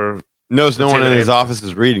you for Knows no one in his office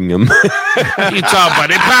is reading them. you talking about.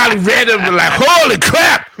 They probably read them and like, holy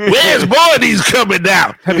crap, where's more of these coming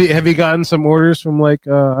out? Have you gotten some orders from I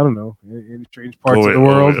don't know, any strange parts of the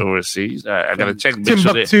world? Overseas. I gotta check. Make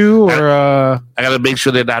sure Timbuktu or I gotta make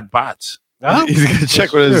sure they're not bots. oh, He's gonna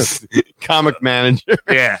check with his comic manager.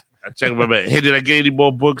 Yeah, I check my man. Hey, did I get any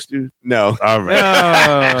more books, dude? No. All right.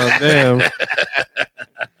 oh, damn.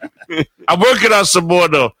 I'm working on some more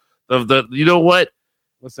though. The you know what?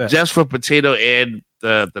 What's that? Just for Potato and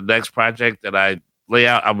the next project that I lay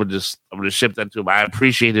out, I'm gonna ship that to him. I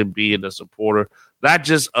appreciate him being a supporter, not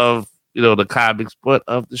just of the comics, but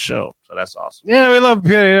of the show. So that's awesome. Yeah, we love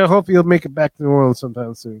Peter. I hope you'll make it back to New Orleans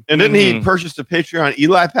sometime soon. And didn't he Mhm. purchase the Patreon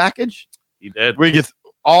Eli package He did. where he gets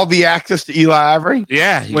all the access to Eli Ivory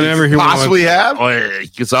Yeah. Whenever he possibly have? Oh, yeah, he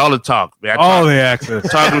gets all the talk. Man, I All talk, the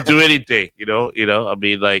access. talk him to anything. I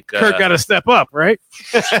mean, like Kirk got to step up, right?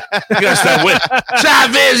 you gotta start with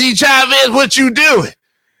Chavez, what you doing?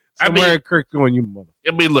 Somewhere Kirk going, you mother.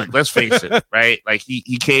 I mean, look, let's face it, right? Like he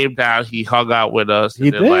came down, he hung out with us, He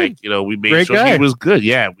and then, did. like, we made Great sure guy. he was good.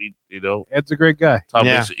 Yeah, we, Ed's a great guy. Tom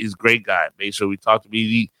Yeah. he's a great guy. Made sure we talked to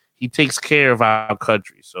me. He takes care of our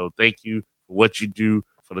country. So thank you for what you do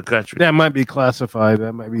for the country. That might be classified.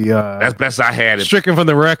 That might be That's best I had it. stricken from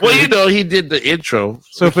the record. Well, he did the intro.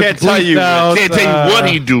 so if we it's can't tell bleeped you- out, Can't tell you what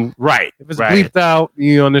he do. Right. if it's right. bleeped out,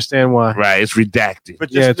 you understand why. Right. It's redacted.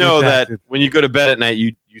 But Yeah, just it's know that redacted. when you go to bed at night,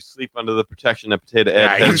 you sleep under the protection that Potato Ed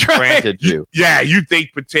Yeah, has he's right. granted you. Yeah, you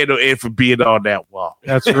thank Potato Ed for being on that wall.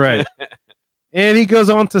 That's right. And he goes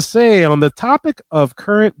on to say, on the topic of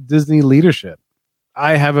current Disney leadership,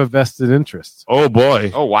 I have a vested interest. Oh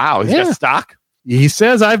boy. Oh, wow. He's Yeah. got stock? He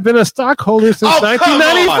says, I've been a stockholder since Oh, come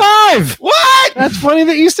 1995. What? That's funny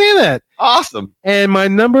that you say that. Awesome. And my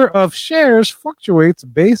number of shares fluctuates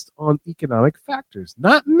based on economic factors,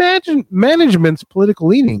 not management's political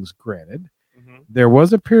leanings, granted. There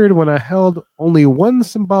was a period when I held only one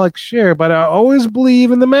symbolic share, but I always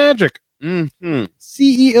believe in the magic. Mm-hmm.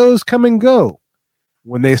 CEOs come and go.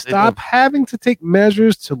 When they stop having to take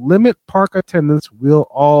measures to limit park attendance, we'll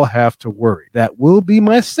all have to worry. That will be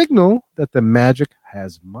my signal that the magic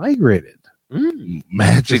has migrated.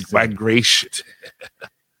 Magic Interesting. migration.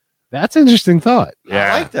 That's an interesting thought.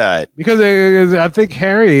 Yeah. I like that. Because I think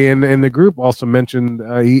Harry and the group also mentioned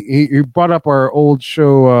he brought up our old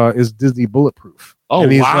show is Disney Bulletproof. Oh,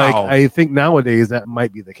 and he's wow. like, I think nowadays that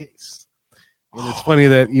might be the case. And it's funny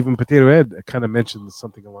that even Potato Ed kind of mentioned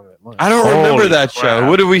something along that line. I don't Holy remember that crap. show.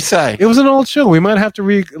 What did we say? It was an old show. We might have to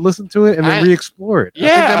listen to it and then I- re-explore it. I Yeah,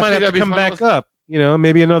 think I that might think have that'd to be come fun back to up.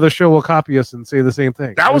 Maybe another show will copy us and say the same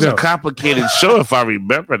thing. That Who was a knows? complicated show, if I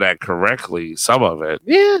remember that correctly. Some of it.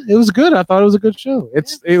 Yeah, it was good. I thought it was a good show.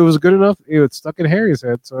 It was good enough. It stuck in Harry's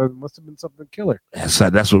head, so it must have been something killer. That's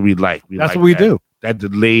what we like. That's like what we that. do. That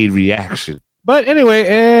delayed reaction. But anyway,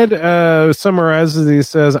 Ed summarizes. He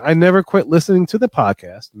says, I never quit listening to the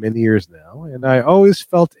podcast, many years now, and I always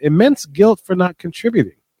felt immense guilt for not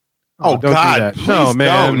contributing. Oh, don't do God. that. Please No,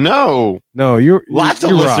 man. don't. No, you're Lots of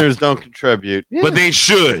you're rock. listeners don't contribute. Yeah. But they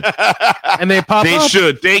should. And they pop They up.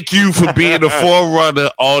 should. Thank you for being the forerunner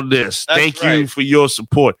on this. That's Thank you right. for your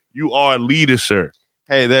support. You are a leader, sir.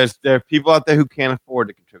 Hey, there are people out there who can't afford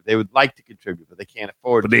to contribute. They would like to contribute, but they can't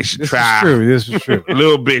afford But to. they should This try is true. This is true. a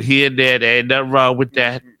little bit here and there. There ain't nothing wrong with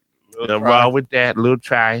that. Nothing wrong with that. A little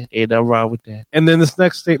try. Ain't nothing wrong with that. And then this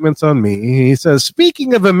next statement's on me. He says,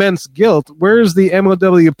 speaking of immense guilt, where's the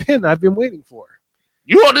MOW pin I've been waiting for?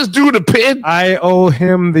 You owe this dude a pin? I owe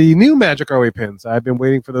him the new Magic Our Way pins. I've been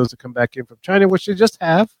waiting for those to come back in from China, which they just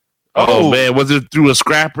have. Oh, man. Was it through a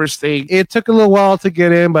scrappers thing? It took a little while to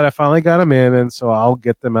get in, but I finally got them in, and so I'll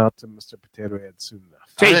get them out to Mr. Potato Head soon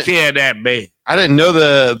enough. Take care of that, man. I didn't know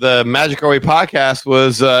the Magic Our Way podcast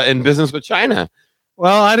was in business with China.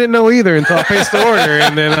 Well, I didn't know either until I placed the order,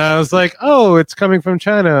 and then I was like, "Oh, it's coming from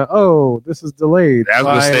China. Oh, this is delayed I was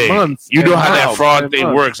by gonna say, months." you know and how that months fraud and thing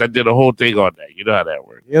months. works. I did a whole thing on that. You know how that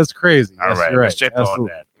works. Yeah, it's crazy. All Yes, right, you're let's check on Absolutely.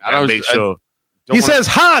 that. I Gotta don't- make sure. He says,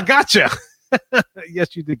 "Ha, gotcha."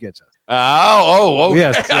 Yes, you did get us. Oh.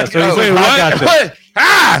 Yes, yes. So he's Wait, saying, "Ha, gotcha." What?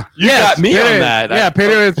 Ah! You got me Peter, on that. Yeah,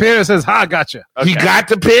 Peter says, "Ha, gotcha." He got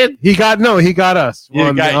the pin? He got us. You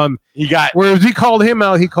on, got- on, He got. whereas we called him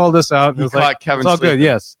out, he called us out. And He it was like, caught Kevin it's all good. sleeping.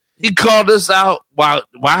 Yes, He called us out. Wow,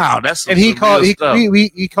 that's some and he real called. stuff.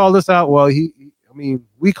 He called us out. Well,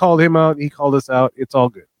 we called him out. He called us out. It's all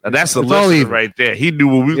good. Now, that's a It's all listener even. right there. He knew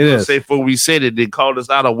what we It were going to is. say before we said it. They called us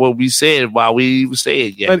out on what we said while we even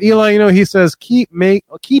saying it. But Eli, he says keep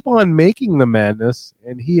on making the madness,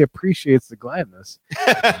 and he appreciates the gladness.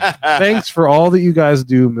 Thanks for all that you guys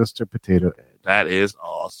do, Mr. Potato Head. That is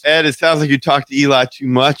awesome. Ed, it sounds like you talk to Eli too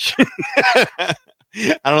much. I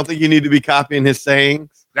don't think you need to be copying his sayings.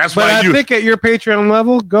 That's But why I you. think at your Patreon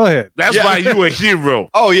level, go ahead. That's Yeah. why you a hero.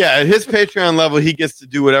 Oh yeah, at his Patreon level, he gets to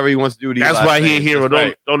do whatever he wants to do. With That's Eli's why he a sayings. hero. That's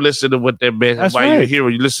right. Don't listen to what that man. That's That's why you a right. hero.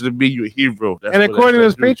 You listen to me, you a hero. That's And what according to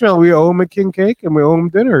his that's Patreon, we owe him a king cake and we owe him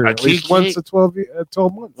dinner A at king least once cake? to 12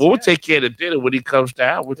 months. Well, we'll take care of the dinner when he comes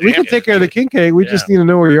down. We can take care of the king cake. We just need to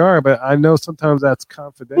know where you are, but I know sometimes that's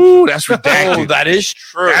confidential. Ooh, that's Oh, redacted. that is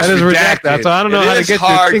true. That's That is redacted. redacted. So I don't know It how to is get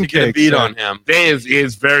hard your king to get a cake. beat so- on him.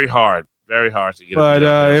 It's very hard. Very hard to get. But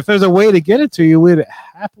if there's a way to get it to you, we'd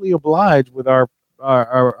happily oblige with our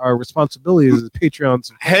responsibilities as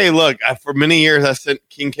Patreons. Hey, look, for many years I sent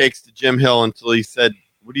king cakes to Jim Hill until he said,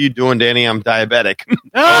 "What are you doing, Danny? I'm diabetic."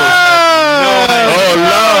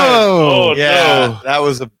 Oh, yeah,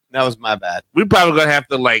 no. that was my bad. We probably gonna have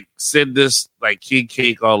to like send this like king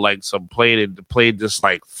cake on like some plane, and the plane just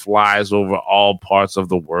like flies over all parts of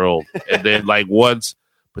the world, and then like once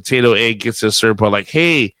Potato Egg gets to a certain point, like,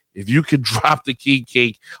 hey, if you could drop the king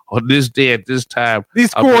cake on this day at this time,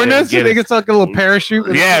 These I'll be able to coordinates, get they it. get like a little parachute.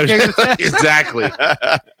 with Yeah, the king cake. exactly.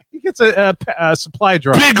 He gets a supply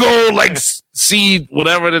drop. Big old like C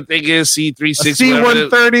whatever the thing is, C36,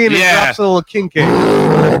 C-130, and it drops a little king cake.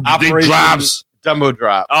 Big Operation drops. Dumbo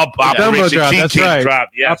drop. Up, Dumbo Operation drop, King that's Cake right. drop.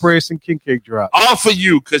 Yes. Operation King Cake drop. All for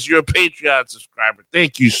you because you're a Patreon subscriber.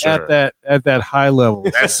 Thank you, sir. At that high level.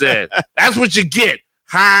 That's it. That's what you get.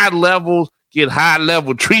 High levels get high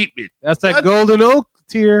level treatment. That's that golden oak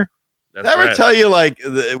tier. That's Did I ever right. tell you like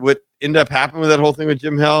what ended up happening with that whole thing with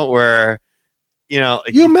Jim Hill, where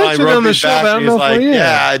like, You he finally mentioned wrote on the me show, back but I and don't he's know if like, we-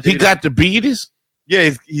 yeah, He dude, got diabetes. yeah,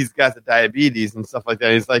 he's got the diabetes and stuff like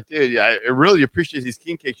that. He's like, dude, yeah, I really appreciate these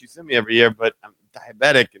king cakes you send me every year, but I'm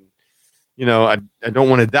diabetic and I don't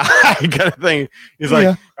want to die kind of thing. He's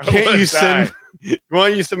like, can't you send? Why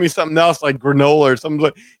don't you send me something else like granola or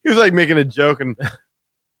something? He was like making a joke, and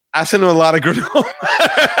I sent him a lot of granola.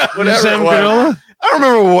 Whatever You send it was. granola? I don't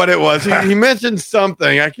remember what it was. He mentioned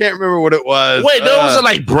something. I can't remember what it was. Wait, no, was it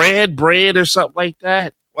like bread or something like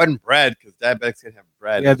that? wasn't bread because diabetics can have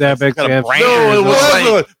bread. Yeah, It's some diabetics kind of have- brand. No, it was That's like- what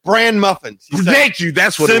it was. Brand muffins. He said, Thank you.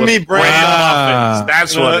 That's what Send it was. me brand muffins.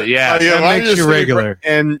 That's what it. Yeah, That why makes don't you send me regular.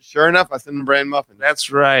 And sure enough, I sent him brand muffins. that's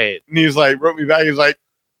right. And he was like, wrote me back. He was like,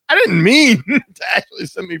 I didn't mean to actually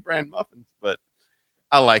send me brand muffins, but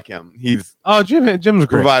I like him. He's Oh, Jim's great.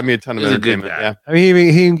 provided me a ton of He's a good entertainment. guy. Yeah, I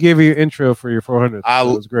mean, he gave you intro for your 400. I-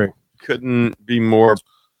 That was great. couldn't be more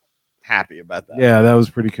happy about that. Yeah, that was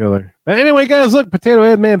pretty killer. But anyway, guys, look, Potato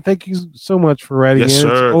Head, man, thank you so much for writing Yes, in.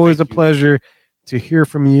 sir. It's always Thank a you. pleasure to hear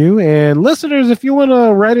from you. And listeners, if you want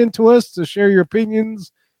to write into us to share your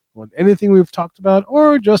opinions on anything we've talked about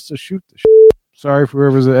or just to shoot the shit, sorry for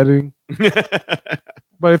whoever's editing.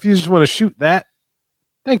 But if you just want to shoot that,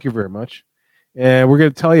 thank you very much. And we're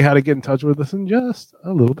going to tell you how to get in touch with us in just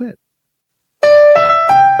a little bit.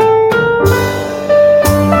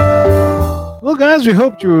 Well, guys, we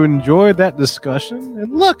hope you enjoyed that discussion.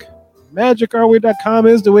 And look, magicourway.com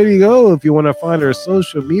is the way to go if you want to find our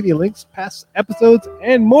social media links, past episodes,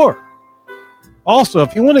 and more. Also,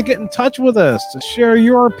 if you want to get in touch with us to share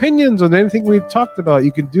your opinions on anything we've talked about,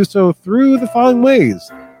 you can do so through the following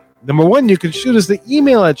ways. Number one, you can shoot us the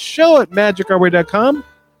email at show@magicourway.com,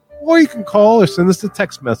 or you can call or send us a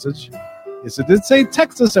text message. Yes, it did say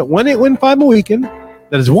text us at 1-815-A-WEEKEND.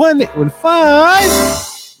 That is 1-815-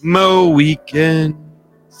 Mo Weekend.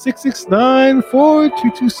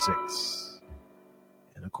 669-4226.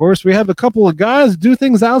 And of course, we have a couple of guys do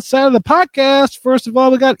things outside of the podcast. First of all,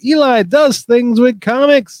 we got Eli Does Things with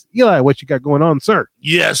Comics. Eli, what you got going on, sir?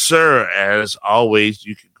 Yes, sir. As always,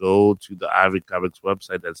 you can go to the Ivory Comics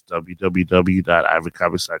website. That's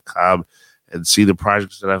www.ivorycomics.com and see the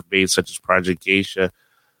projects that I've made, such as Project Geisha,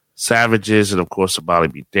 Savages, and of course, Somebody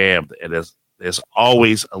Be Damned. And there's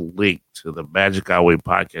always a link to the Magic Our Way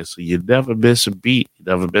podcast, so you never miss a beat, you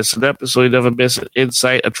never miss an episode, you never miss an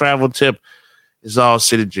insight, a travel tip. It's all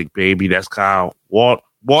synergic, baby. That's how I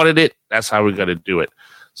wanted it. That's how we're gonna do it.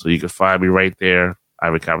 So you can find me right there,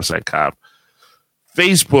 ivorycomics.com.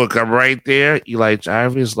 Facebook, I'm right there, Eli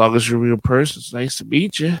Ivory. As long as you're a real person, it's nice to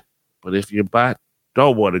meet you. But if you're a bot,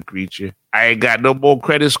 don't want to greet you. I ain't got no more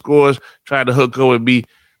credit scores trying to hook up with me,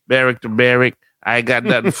 Merrick to Merrick. I ain't got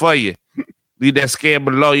nothing for you. Leave that scam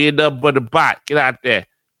alone. You ain't nothing but a bot. Get out there.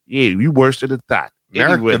 Yeah, you worse than a thought.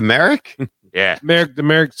 Merrick the Merrick? Yeah. Merrick the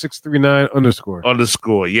Merrick 639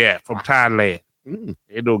 _. Yeah, from Thailand.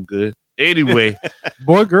 Ain't no good. Anyway.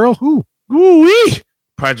 Boy, girl, who? Woo-wee.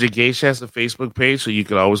 Project Geisha has a Facebook page, so you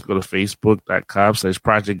can always go to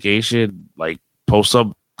facebook.com/Project Geisha and post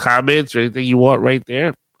some comments or anything you want right there.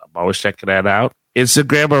 I'm always checking that out.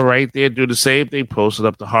 Instagram are right there, do the same thing, posting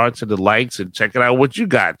up the hearts and the likes and checking out what you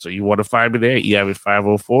got. So you want to find me there,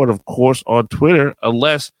 EIV504, and of course on Twitter,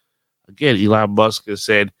 unless, again, Elon Musk has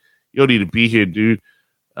said, you don't need to be here, dude.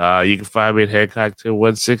 You can find me at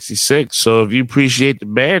HeadCocktail166. So if you appreciate the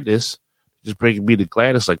madness, just bringing me the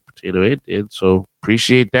gladness like Potato Head did. So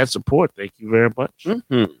appreciate that support. Thank you very much.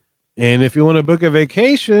 Mm-hmm. And if you want to book a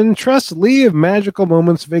vacation, trust Lee of Magical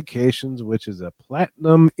Moments Vacations, which is a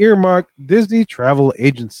platinum earmarked Disney travel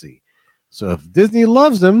agency. So if Disney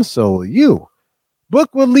loves them, so will you.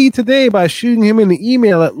 Book with Lee today by shooting him an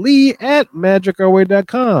email at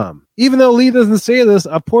lee@magicourway.com. Even though Lee doesn't say this,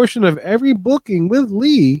 a portion of every booking with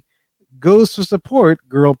Lee goes to support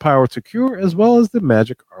Girl Power to Cure as well as the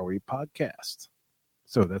Magic Our Way podcast.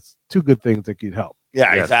 So that's two good things that could help.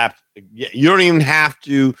 Yeah, Yes. exactly. You don't even have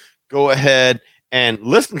to go ahead and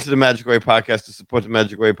listen to the Magic Way podcast to support the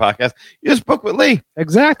Magic Way podcast. You just book with Lee.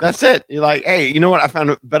 Exactly. That's it. You're like, hey, you know what? I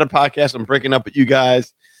found a better podcast. I'm breaking up with you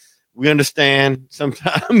guys. We understand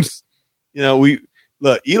sometimes, we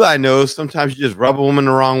look, Eli knows sometimes you just rub a woman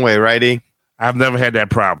the wrong way, right, E? I've never had that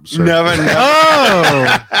problem, sir. Never.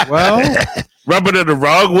 Oh, well, Rubbing it the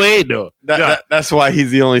wrong way, though. That's why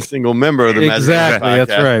he's the only single member of the Magic Way exactly. podcast.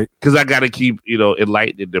 That's right. Because I got to keep,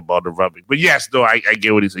 enlightening them on the rubbing. But yes, no, I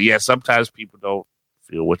get what he said. Yeah, sometimes people don't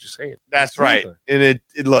feel what you're saying. That's right. And it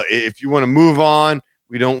look, if you want to move on,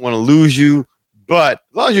 we don't want to lose you. But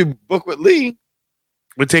as long as you book with Lee,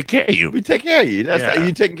 We take care of you. we take care of you. That's Yeah.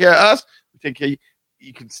 you taking care of us. We take care of you.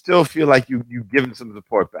 You can still feel like you've given some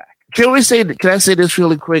support back. Can I say this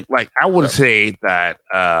really quick? I would say that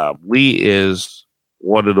Lee is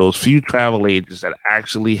one of those few travel agents that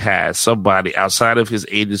actually has somebody outside of his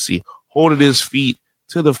agency holding his feet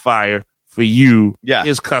to the fire for you, Yeah.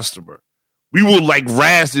 his customer. We will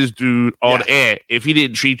razz this dude on air if he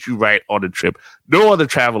didn't treat you right on the trip. No other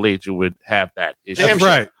travel agent would have that issue. Damn That's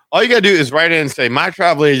right. All you gotta do is write in and say, my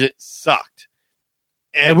travel agent sucked.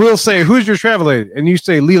 And we'll say, who's your travel agent? And you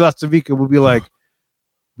say, Lee Lastavica, we'll be like,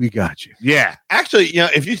 we got you. Yeah. Actually,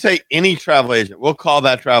 if you say any travel agent, we'll call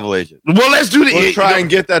that travel agent. Well, let's do the We'll try and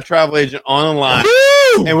get that travel agent on the line.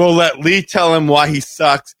 Woo! And we'll let Lee tell him why he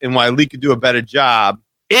sucks and why Lee could do a better job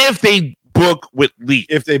If they book with Lee.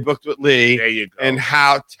 if they booked with Lee There you go. and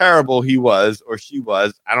how terrible he was or she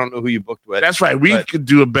was. I don't know who you booked with. That's right. We But- could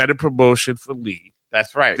do a better promotion for Lee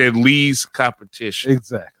That's right. than Lee's competition.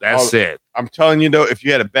 Exactly. That's it. I'm telling you, though, if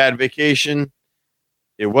you had a bad vacation,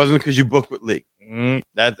 it wasn't because you booked with Lee. Mm,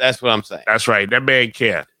 That's what I'm saying. that's right. That man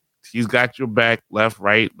can. He's got your back, left,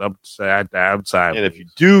 right, upside, down, side. And if you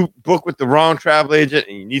do book with the wrong travel agent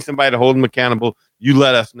and you need somebody to hold them accountable, you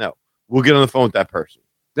let us know. We'll get on the phone with that person.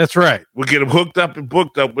 That's right. we'll get him hooked up and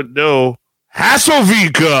booked up with no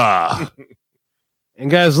Hasselvika. And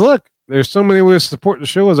guys, look, there's so many ways to support the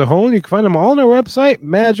show as a whole. You can find them all on our website,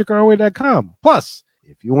 magicourway.com. Plus,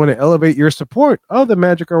 if you want to elevate your support of the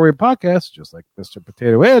Magic Our Way podcast, just like Mr.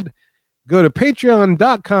 Potato Head, go to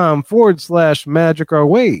patreon.com/Magic Our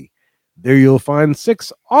Way. There you'll find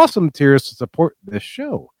 6 awesome tiers to support this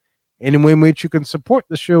show. Any way in which you can support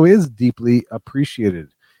the show is deeply appreciated.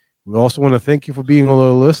 We also want to thank you for being a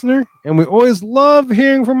loyal listener, and we always love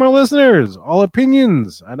hearing from our listeners. All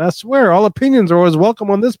opinions, and I swear, all opinions are always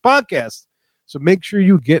welcome on this podcast. So make sure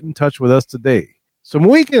you get in touch with us today. Some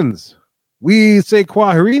weekends, we say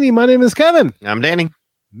Kwaherini. My name is Kevin. I'm Danny.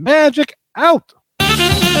 Magic out.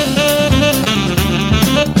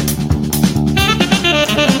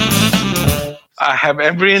 I have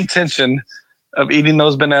every intention of eating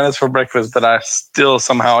those bananas for breakfast that I still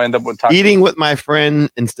somehow end up with tacos. Eating with my friend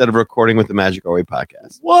instead of recording with the Magic Our Way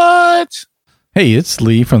podcast. What? Hey, it's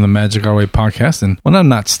Lee from the Magic Our Way podcast, and when I'm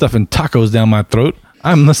not stuffing tacos down my throat,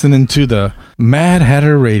 I'm listening to the Mad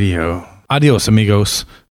Hatter Radio. Adios, amigos.